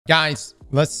Guys,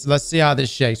 let's see how this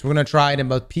shakes. We're gonna try it in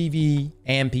both PvE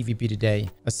and PvP today.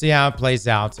 Let's see how it plays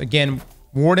out. Again,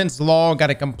 Warden's Law got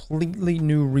a completely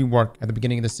new rework at the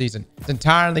beginning of the season. It's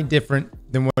entirely different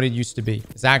than what it used to be.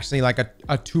 It's actually like a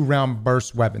 2-round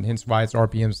burst weapon, hence why its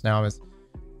RPMs now is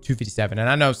 257. And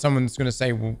I know someone's gonna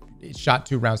say, well, it shot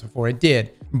 2 rounds before. It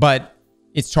did, but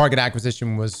its target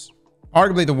acquisition was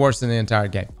arguably the worst in the entire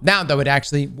game. Now, though, it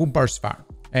actually will burst fire.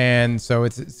 And so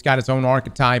it's got its own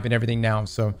archetype and everything now.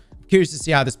 So I'm curious to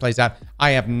see how this plays out. I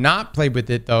have not played with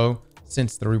it, though,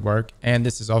 since the rework. And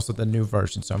this is also the new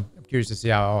version. So I'm curious to see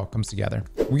how it all comes together.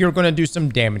 We are going to do some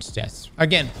damage tests.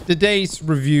 Again, today's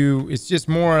review is just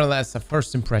more or less a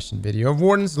first impression video of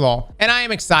Warden's Law. And I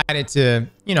am excited to,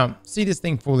 you know, see this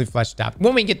thing fully fleshed out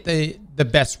when we get the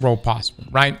best roll possible,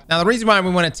 right? Now, the reason why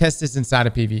we want to test this inside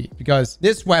of PvE, because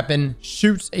this weapon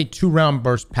shoots a 2-round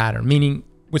burst pattern, meaning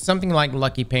with something like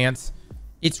Lucky Pants,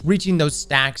 it's reaching those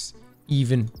stacks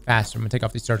even faster. I'm gonna take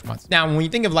off these search mods. Now, when you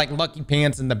think of like Lucky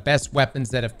Pants and the best weapons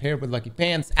that have paired with Lucky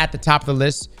Pants, at the top of the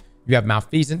list, you have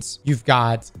Malfeasance. You've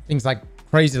got things like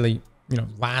crazily, you know,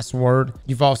 Last Word.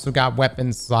 You've also got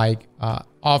weapons like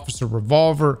Officer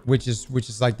Revolver, which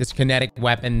is like this kinetic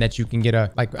weapon that you can get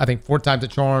I think 4 times a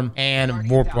charm and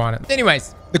warp on it.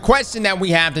 Anyways, the question that we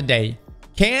have today: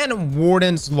 can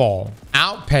Warden's Law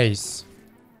outpace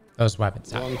those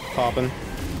weapons? One popping.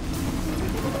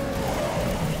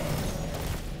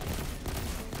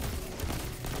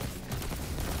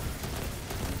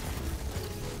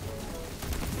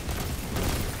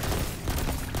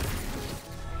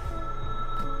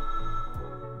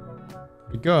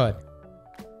 Pretty good.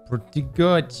 Pretty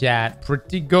good, chat.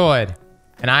 Pretty good.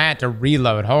 And I had to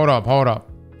reload. Hold up.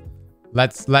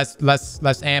 Let's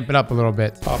amp it up a little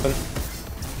bit. Popping.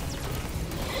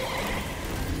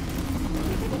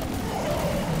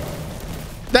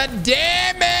 The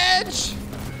damage!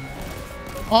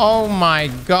 Oh my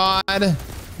god.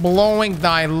 Blowing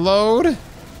thy load.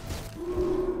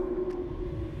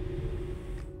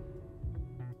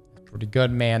 Pretty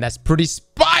good, man. That's pretty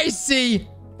spicy.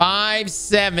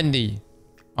 570.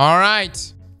 All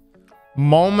right.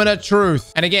 Moment of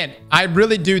truth. And again, I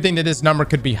really do think that this number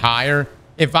could be higher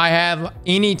if I had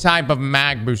any type of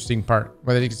mag boosting perk,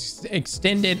 whether it's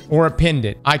extended or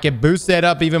appended. I could boost that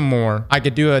up even more. I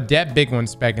could do a Adept Big One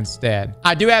spec instead.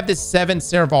 I do have this 7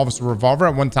 Seraph Revolver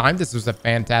at one time. This was a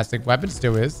fantastic weapon,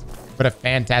 still is, but a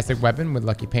fantastic weapon with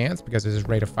Lucky Pants because of his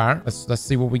rate of fire. Let's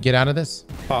see what we get out of this.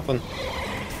 Popping.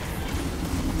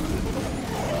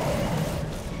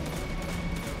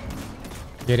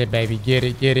 Get it, baby. Get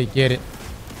it.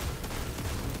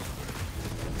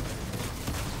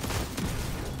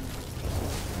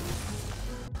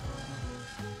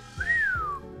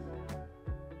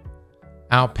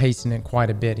 Outpacing it quite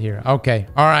a bit here. Okay.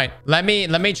 All right. Let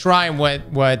me try what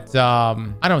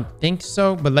I don't think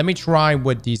so, but let me try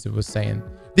what Diesel was saying.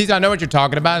 Diesel, I know what you're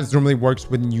talking about. It normally works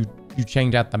when you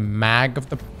change out the mag of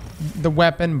the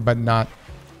weapon, but not.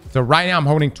 So right now I'm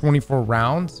holding 24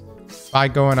 rounds. If I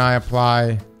go and I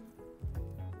apply,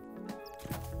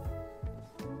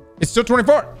 it's still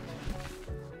 24.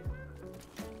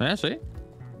 Yeah, see?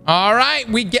 All right,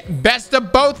 we get best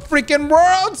of both freaking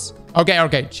worlds.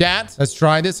 Okay, chat. Let's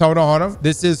try this. Hold on.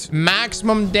 This is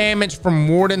maximum damage from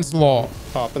Warden's Law.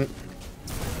 Popping.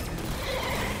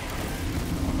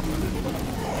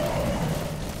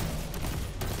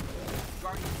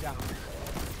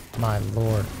 My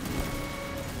lord.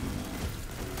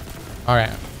 All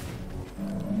right.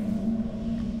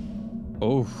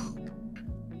 Oh.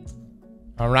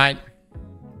 All right.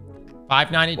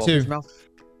 592.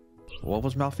 What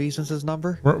was Malfeasance's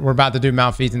number? We're about to do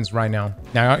Malfeasance right now.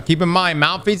 Now, keep in mind,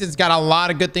 Malfeasance got a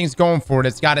lot of good things going for it.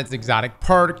 It's got its exotic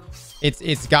perk.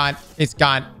 It's got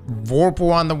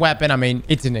Vorpal on the weapon. I mean,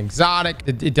 it's an exotic.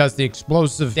 It does the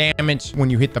explosive damage when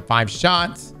you hit the 5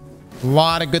 shots. A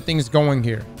lot of good things going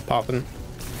here. Popping.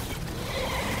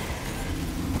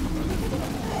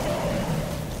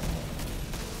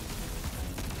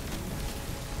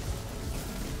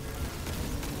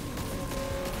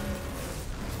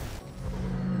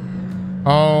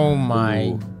 Oh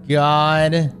my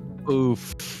god.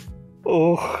 Oof.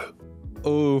 Oh.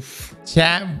 Oof.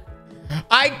 Chat.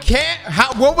 I can't.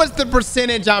 What was the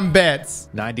percentage on bets?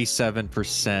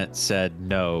 97% said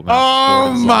no.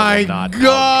 Oh my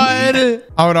god.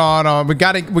 Hold on. We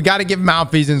gotta give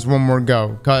Malfeasance one more go.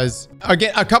 Because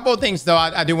again, a couple of things though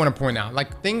I do want to point out.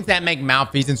 Like things that make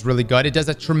Malfeasance really good. It does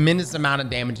a tremendous amount of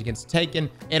damage against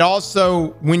Taken. It also,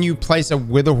 when you place a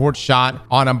Witherhoard shot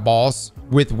on a boss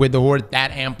with Witherhoard,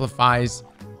 that amplifies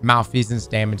Malfeasance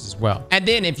damage as well. And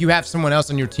then if you have someone else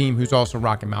on your team who's also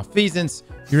rocking Malfeasance,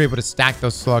 you're able to stack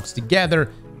those slugs together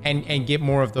and get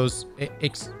more of those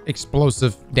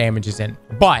explosive damages in.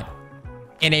 But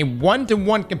in a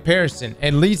 1-to-1 comparison,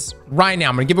 at least right now,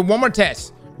 I'm going to give it one more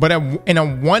test. But in a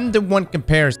 1-to-1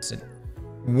 comparison,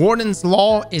 Warden's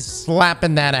Law is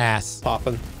slapping that ass.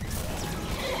 Popping.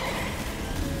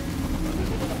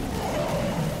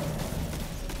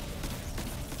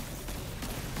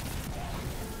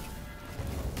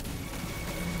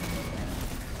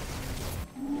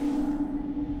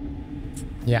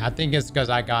 Yeah, I think it's because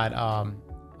I got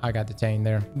detained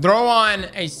there. Throw on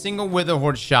a single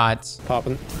Witherhoard shot.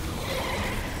 Popping.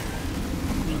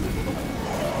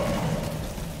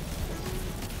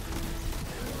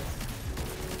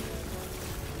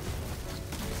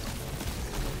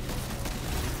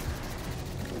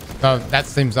 Oh, that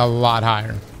seems a lot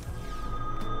higher.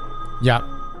 Yep,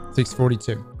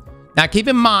 642. Now keep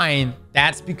in mind,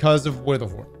 that's because of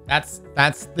Witherhoard. That's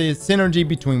the synergy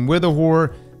between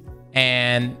Witherhoard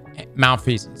and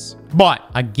Malfeasance. But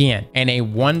again, in a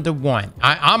 1-to-1,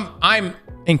 I'm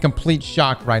in complete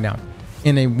shock right now.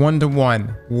 In a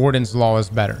 1-to-1, Warden's Law is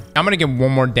better. I'm gonna get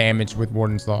one more damage with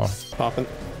Warden's Law. Popping.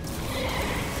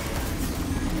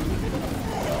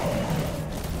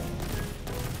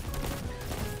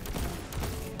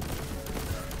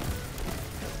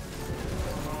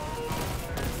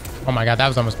 Oh my god, that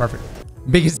was almost perfect.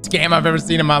 Biggest scam I've ever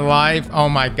seen in my life. Oh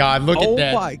my god, look at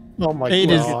that. Oh my It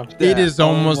god. is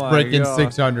almost breaking God.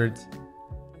 600.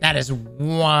 That is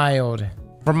wild.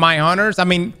 For my hunters, I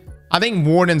mean, I think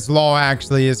Warden's Law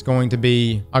actually is going to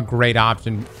be a great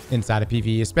option inside of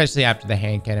PvE, especially after the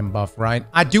hand cannon buff, right?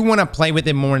 I do want to play with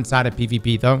it more inside of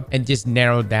PvP though, and just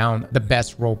narrow down the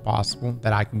best role possible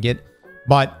that I can get.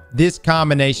 But this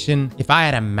combination, if I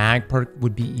had a mag perk,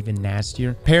 would be even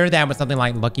nastier. Pair that with something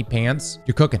like Lucky Pants,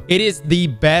 you're cooking. It is the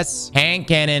best hand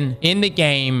cannon in the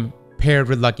game paired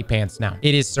with Lucky Pants now.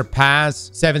 It is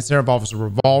surpassed 7 Seraph Officer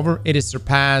Revolver. It is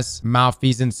surpassed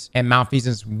Malfeasance and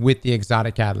Malfeasance with the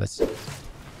exotic catalyst.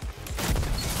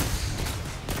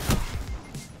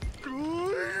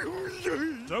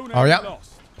 Oh yeah,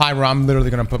 Pyro, I'm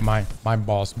literally gonna put my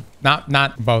balls, not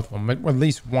both of them, but at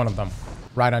least one of them,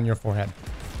 right on your forehead.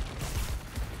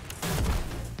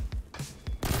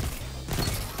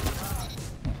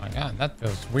 Oh my god, that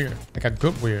feels weird, like a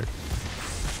good weird.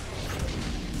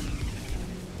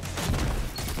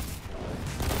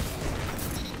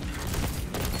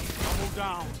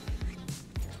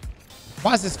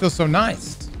 Why does this feel so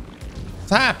nice? What's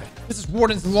happening? This is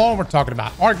Warden's Law we're talking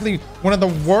about. Arguably one of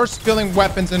the worst feeling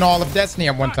weapons in all of Destiny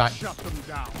at one time. Shut them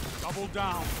down. Double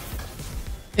down.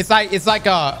 It's like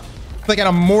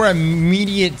a more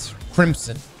immediate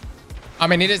Crimson. I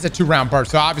mean, it is a 2-round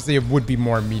burst, so obviously it would be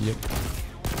more immediate.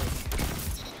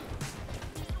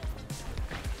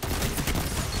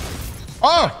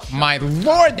 Oh my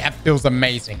lord, that feels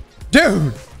amazing.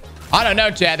 Dude, I don't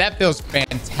know, Chad. That feels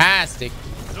fantastic.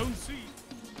 Zone C.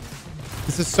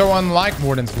 This is so unlike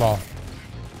Warden's Law.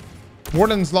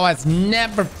 Warden's Law has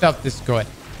never felt this good.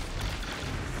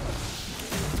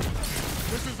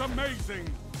 This is amazing.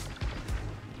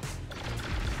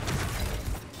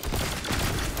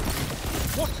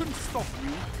 What can stop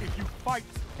you if you fight?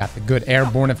 Got the good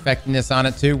airborne effectiveness on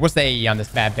it too. What's the AE on this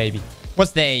bad baby?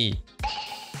 What's the AE?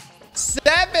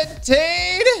 17?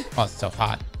 Oh, it's so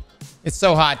hot. It's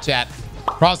so hot, chat.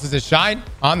 Crosses his shine.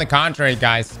 On the contrary,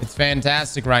 guys, it's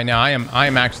fantastic right now. I'm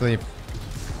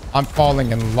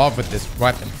falling in love with this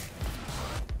weapon.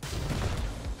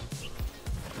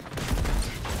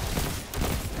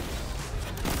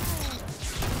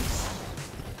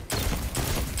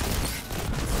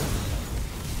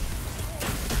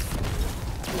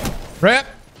 Rip.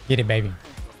 Get it, baby.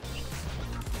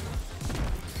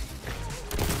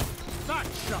 That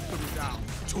shut them down.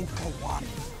 2 for 1.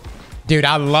 Dude,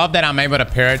 I love that I'm able to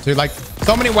pair it too. Like,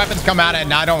 so many weapons come out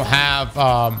and I don't have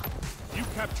You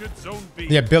captured Zone B.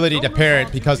 the ability to pair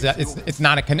it because it's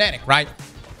not a kinetic, right?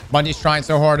 Bungie's trying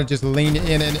so hard to just lean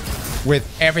in it with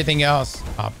everything else.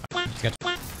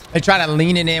 They try to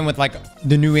lean it in with like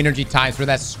the new energy types, where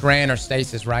that's strand or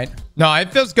stasis, right? No,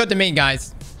 it feels good to me,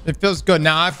 guys. It feels good.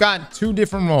 Now I've got 2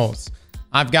 different roles.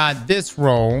 I've got this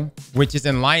role, which is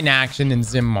in light action and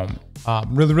Zim moment.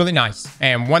 Really, really nice.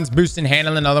 And one's boosting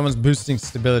handling, the other one's boosting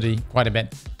stability quite a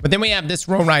bit. But then we have this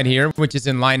role right here, which is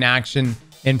in line action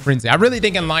and frenzy. I really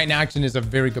think in line action is a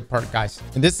very good perk, guys.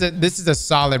 And this is a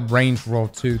solid range role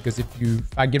too, because if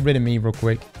I get rid of me real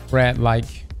quick, we're at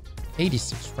like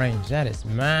 86 range. That is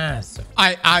massive.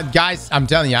 Guys, I'm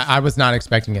telling you, I was not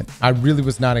expecting it. I really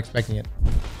was not expecting it.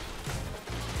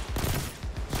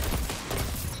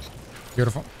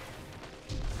 Beautiful.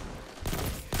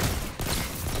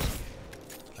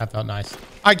 That felt nice.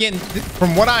 Again,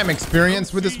 from what I'm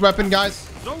experienced with this weapon, guys,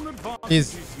 Zone advantage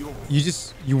is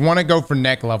yours. you want to go for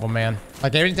neck level, man.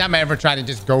 Like every time I ever try to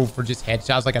just go for just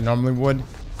headshots like I normally would,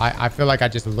 I feel like I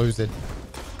just lose it.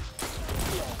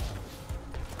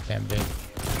 Damn, dude.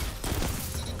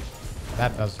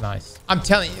 That was nice. I'm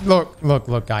telling you,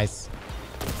 look, guys.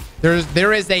 There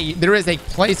is a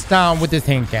play style with this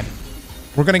hand cannon.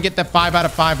 We're gonna get the 5 out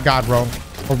of 5 god roll,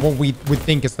 or what we would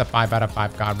think is the 5 out of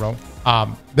 5 god roll.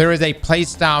 There is a play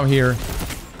style here,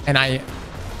 and I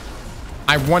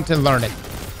want to learn it.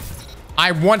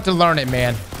 I want to learn it,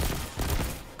 man.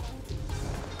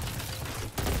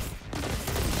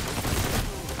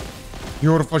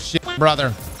 Beautiful shit,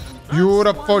 brother.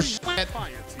 Beautiful shit.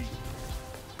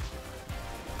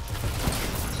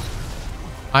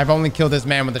 I've only killed this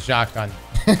man with a shotgun.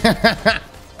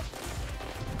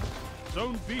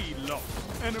 Zone B locked.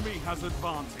 Enemy has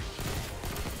advantage.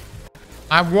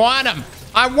 I want him.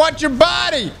 I want your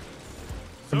body.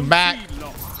 Come Zone back. C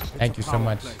locked. Thank you so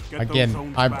much. Power play. Get those Again,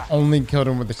 zones I've back. only killed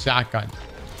him with a shotgun.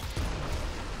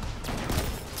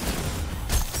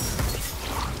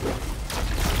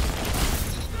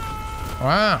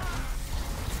 Wow.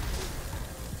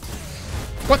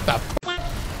 What the f?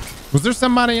 Was there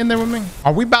somebody in there with me?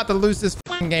 Are we about to lose this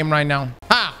f***ing game right now?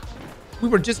 Ha! We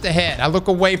were just ahead. I look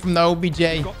away from the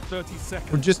OBJ Got 30 seconds.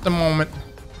 for just a moment.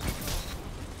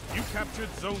 You captured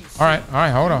zone C. All right.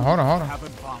 Hold on. Have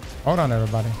advantage. Hold on,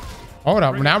 everybody. Hold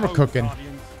up. Bring Now it we're home, cooking.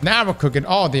 Guardians. Now we're cooking.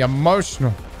 Oh, the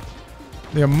emotional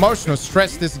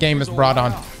stress this game has brought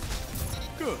on.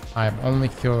 Good. I have only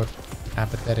killed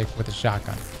Apathetic with a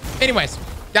shotgun. Anyways,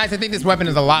 guys, I think this weapon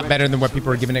is a lot better than what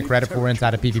people are giving it credit for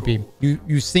inside of PvP.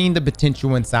 You've seen the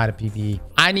potential inside of PvE.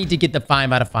 I need to get the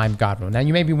 5 out of 5 god roll. Now,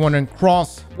 you may be wondering,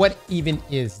 Cross, what even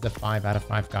is the 5 out of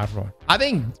 5 god roll? I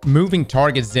think moving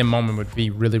target Zim moment would be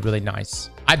really, really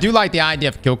nice. I do like the idea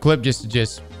of kill clip just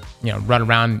to you know, run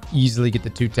around, easily get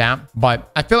the 2-tap. But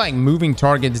I feel like moving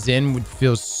targets in would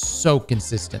feel so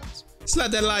consistent. Slap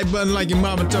that like button like your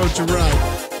mama told you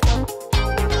right.